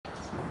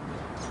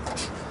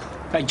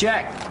Hey,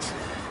 Jack.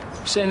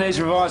 Seen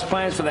these revised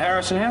plans for the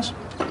Harrison house?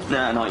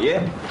 No, not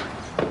yet.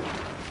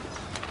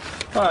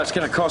 Oh, it's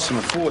going to cost them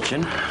a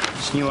fortune.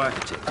 This new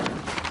architect.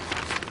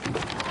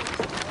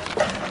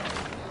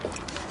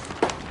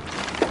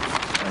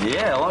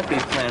 Yeah, I like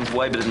these plans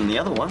way better than the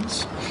other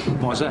ones.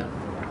 Why's that?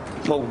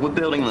 Well, we're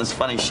building this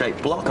funny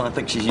shaped block, and I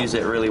think she's used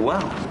that really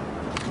well.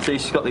 See,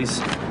 she's got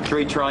these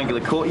 3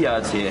 triangular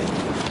courtyards here,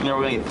 and they're all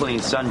going to get plenty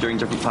of sun during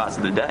different parts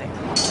of the day.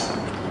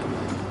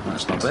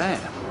 That's not bad.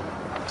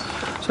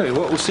 Tell you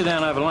what, we'll sit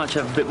down over lunch,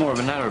 have a bit more of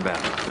a natter about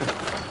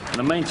it. In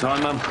the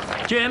meantime,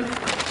 Jim?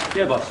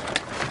 Yeah, boss.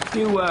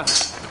 You,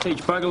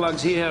 teach bugger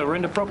lugs here how to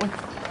render properly?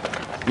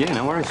 Yeah,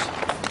 no worries.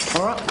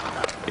 All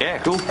right. Yeah,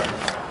 cool.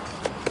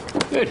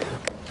 Good.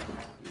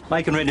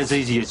 Making render's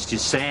easy. It's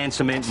just sand,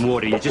 cement and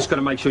water. You just got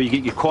to make sure you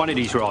get your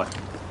quantities right.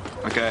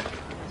 Okay.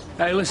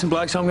 Hey, listen,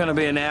 blokes, I'm going to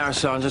be an hour,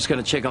 so I'm just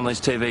going to check on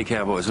these TV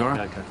cowboys, all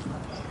right? Okay.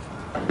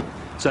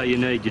 So you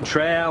need your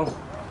trowel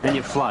and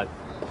your float.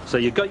 So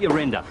you've got your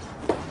render.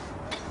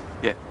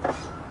 Yeah.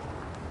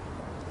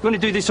 You want to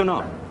do this or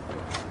not?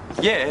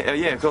 Yeah,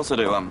 yeah, of course I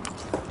do.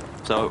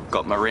 So I've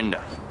got my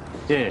render.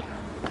 Yeah.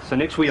 So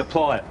next we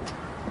apply it.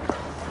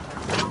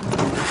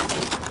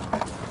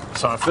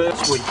 So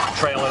first we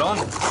trowel it on.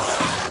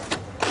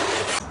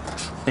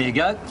 There you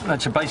go.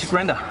 That's your basic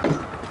render.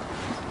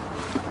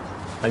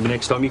 Maybe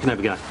next time you can have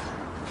a go.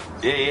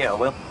 Yeah, I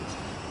will.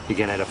 You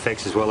can add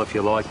effects as well if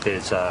you like.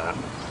 There's a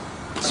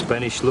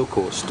Spanish look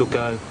or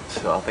stucco.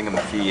 So I think I'm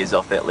a few years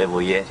off that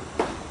level yet.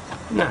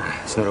 Nah,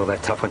 it's not all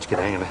that tough once you get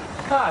the hang of it.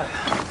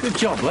 Ah, good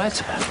job,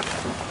 lads.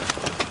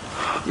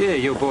 Yeah,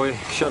 your boy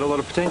showed a lot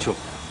of potential.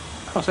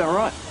 Oh, is that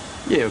right?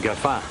 Yeah, he'll go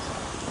far.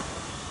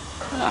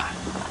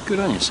 Ah, good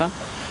on you, son.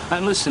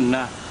 And listen,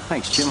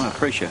 thanks, Jim, I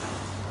appreciate it.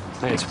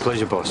 Hey, it's a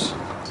pleasure, boss.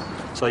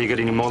 So you got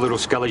any more little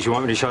Scullys you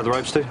want me to show the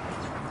ropes to?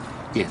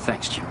 Yeah,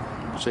 thanks, Jim.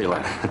 See you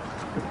later.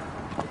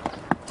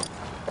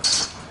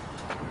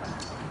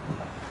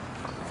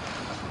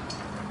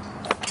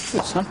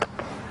 Good, son.